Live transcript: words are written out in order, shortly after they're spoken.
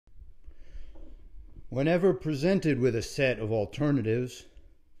Whenever presented with a set of alternatives,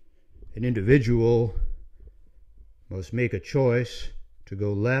 an individual must make a choice to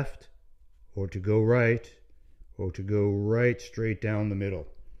go left or to go right or to go right straight down the middle.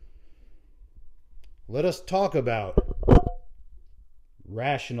 Let us talk about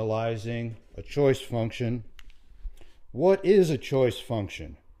rationalizing a choice function. What is a choice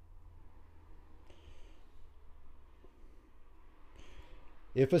function?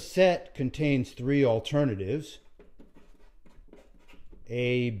 If a set contains three alternatives,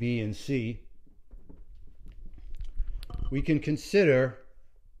 A, B, and C, we can consider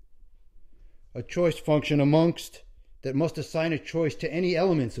a choice function amongst that must assign a choice to any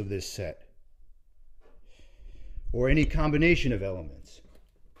elements of this set, or any combination of elements.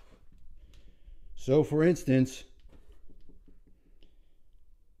 So, for instance,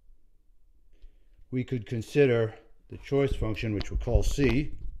 we could consider the choice function, which we'll call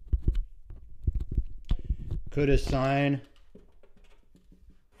C, could assign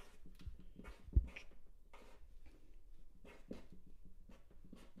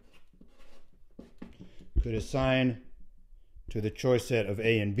to the choice set of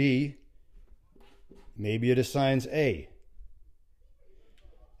A and B. Maybe it assigns A,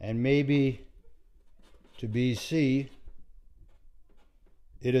 and maybe to BC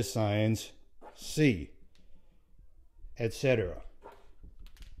it assigns C, etc.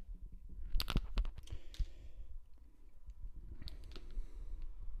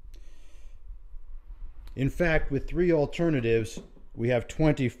 In fact, with three alternatives, we have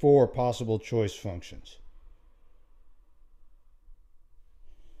 24 possible choice functions.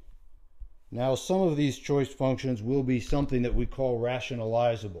 Now, some of these choice functions will be something that we call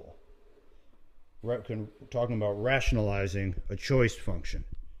rationalizable. We're talking about rationalizing a choice function.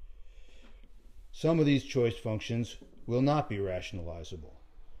 Some of these choice functions will not be rationalizable.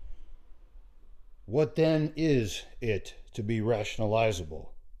 What then is it to be rationalizable?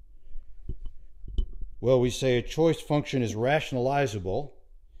 Well, we say a choice function is rationalizable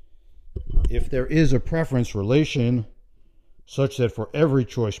if there is a preference relation such that for every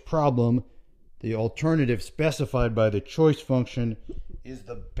choice problem, the alternative specified by the choice function is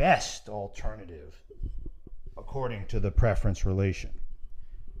the best alternative according to the preference relation.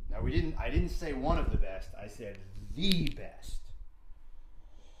 Now, I didn't say one of the best, I said the best.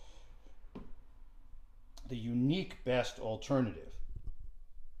 The unique best alternative.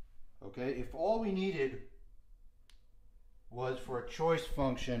 Okay, if all we needed was for a choice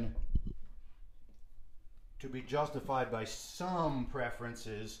function to be justified by some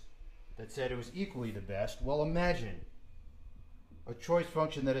preferences that said it was equally the best, well, imagine a choice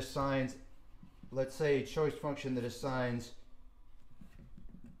function that assigns, let's say a choice function that assigns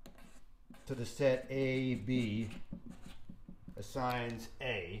to the set A, B, assigns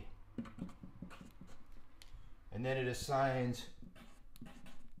A, and then it assigns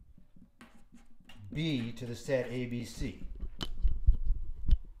B to the set A, B, C.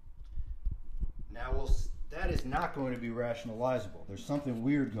 Now, that is not going to be rationalizable. There's something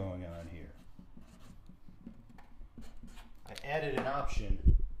weird going on here. I added an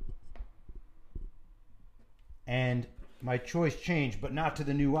option, and my choice changed, but not to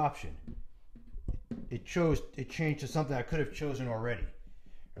the new option. It changed to something I could have chosen already.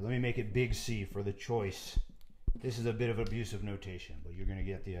 Or let me make it big C for the choice. This is a bit of abusive notation, but you're going to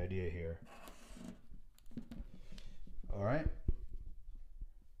get the idea here. All right?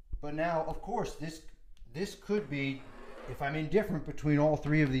 But now, of course, this could be, if I'm indifferent between all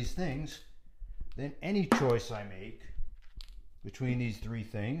three of these things, then any choice I make between these three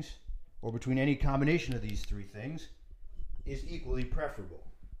things, or between any combination of these three things, is equally preferable.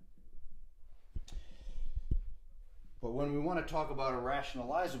 But when we want to talk about a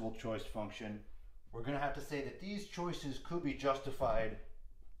rationalizable choice function, we're going to have to say that these choices could be justified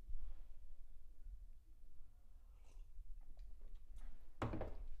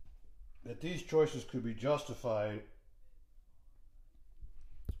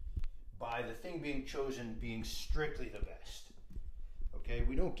by the thing being chosen being strictly the best. Okay,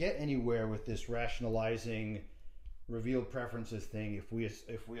 we don't get anywhere with this rationalizing revealed preferences thing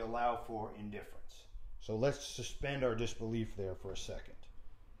if we allow for indifference. So let's suspend our disbelief there for a second.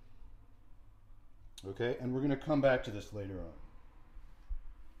 Okay, and we're going to come back to this later on.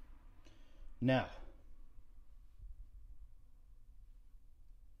 Now,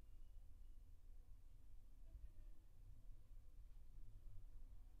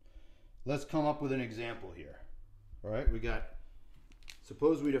 let's come up with an example here. All right,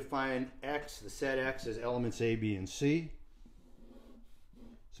 suppose we define X, the set X, as elements A, B, and C.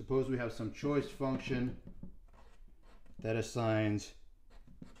 Suppose we have some choice function that assigns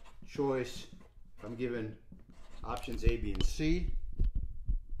choice If I'm given options A, B, and C,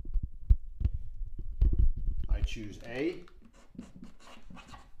 I choose A.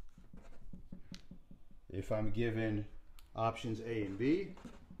 If I'm given options A and B,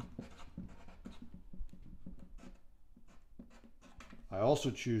 I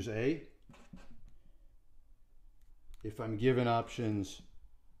also choose A. If I'm given options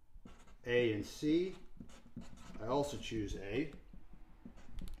A and C, I also choose A.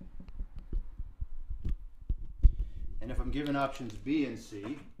 And if I'm given options B and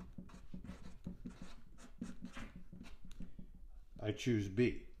C, I choose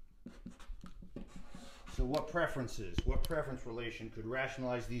B. So what preference relation could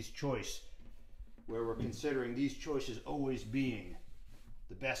rationalize these choices, where we're considering these choices always being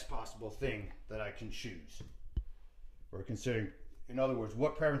the best possible thing that I can choose? We're considering, in other words,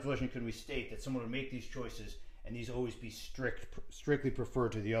 what preference relation could we state that someone would make these choices and these always be strictly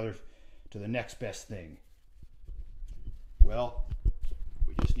preferred to the next best thing? Well,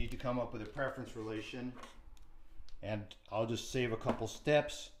 we just need to come up with a preference relation, and I'll just save a couple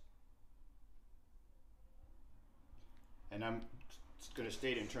steps, and I'm going to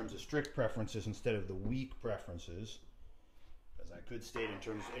state in terms of strict preferences instead of the weak preferences, because I could state in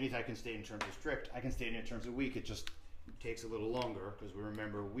terms, anything I can state in terms of strict, I can state in terms of weak. It just takes a little longer, because we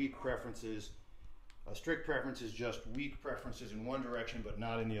remember weak preferences, a strict preference is just weak preferences in one direction but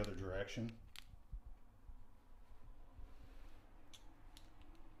not in the other direction.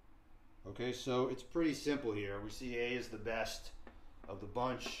 Okay, so it's pretty simple here. We see A is the best of the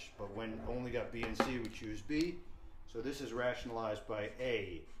bunch, but when only got B and C, we choose B. So this is rationalized by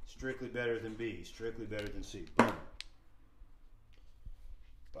A, strictly better than B, strictly better than C. Boom.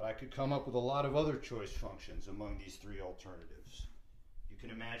 But I could come up with a lot of other choice functions among these three alternatives. You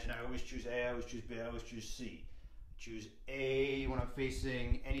can imagine I always choose A, I always choose B, I always choose C. I choose A when I'm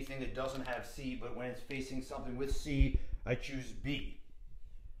facing anything that doesn't have C, but when it's facing something with C, I choose B.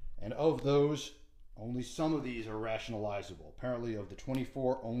 And of those, only some of these are rationalizable. Apparently of the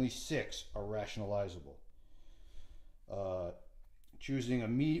 24, only 6 are rationalizable.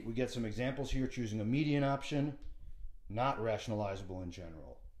 We get some examples here. Choosing a median option, not rationalizable in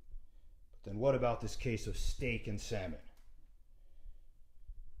general. But then what about this case of steak and salmon?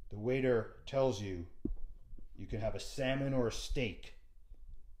 The waiter tells you you can have a salmon or a steak.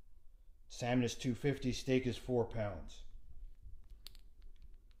 Salmon is $2.50, steak is 4 pounds.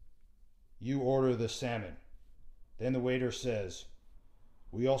 You order the salmon. Then the waiter says,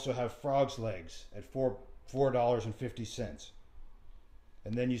 we also have frog's legs at $4.50.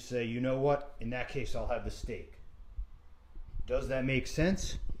 And then you say, you know what? In that case, I'll have the steak. Does that make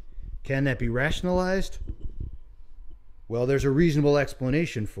sense? Can that be rationalized? Well, there's a reasonable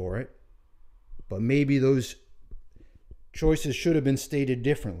explanation for it, but maybe those choices should have been stated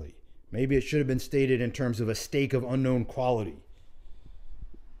differently. Maybe it should have been stated in terms of a steak of unknown quality.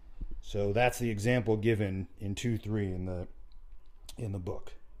 So that's the example given in 2.3 in the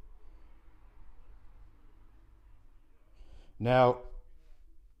book. Now,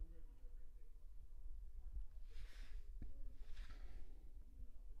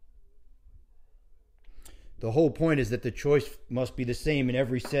 the whole point is that the choice must be the same in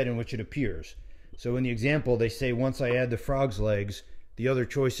every set in which it appears. So in the example, they say once I add the frog's legs, the other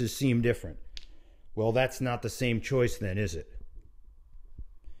choices seem different. Well, that's not the same choice then, is it?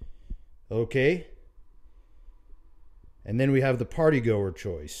 Okay? And then we have the party-goer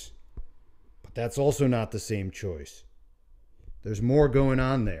choice. But that's also not the same choice. There's more going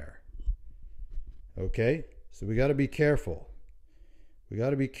on there. Okay? So we got to be careful. We got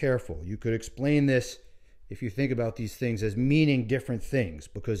to be careful. You could explain this, if you think about these things, as meaning different things.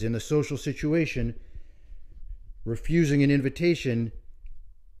 Because in the social situation, refusing an invitation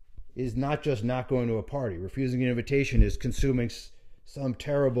is not just not going to a party. Refusing an invitation is consuming some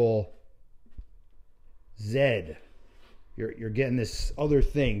terrible Zed. You're getting this other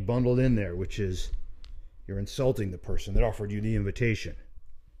thing bundled in there, which is you're insulting the person that offered you the invitation.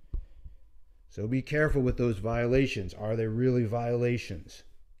 So be careful with those violations. Are they really violations?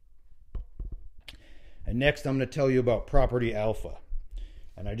 And next I'm going to tell you about property alpha.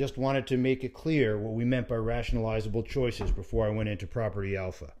 And I just wanted to make it clear what we meant by rationalizable choices before I went into property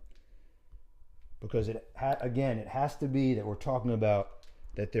alpha. Because it has to be that we're talking about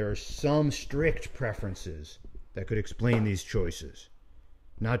that there are some strict preferences that could explain these choices,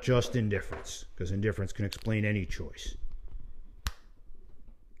 not just indifference, because indifference can explain any choice.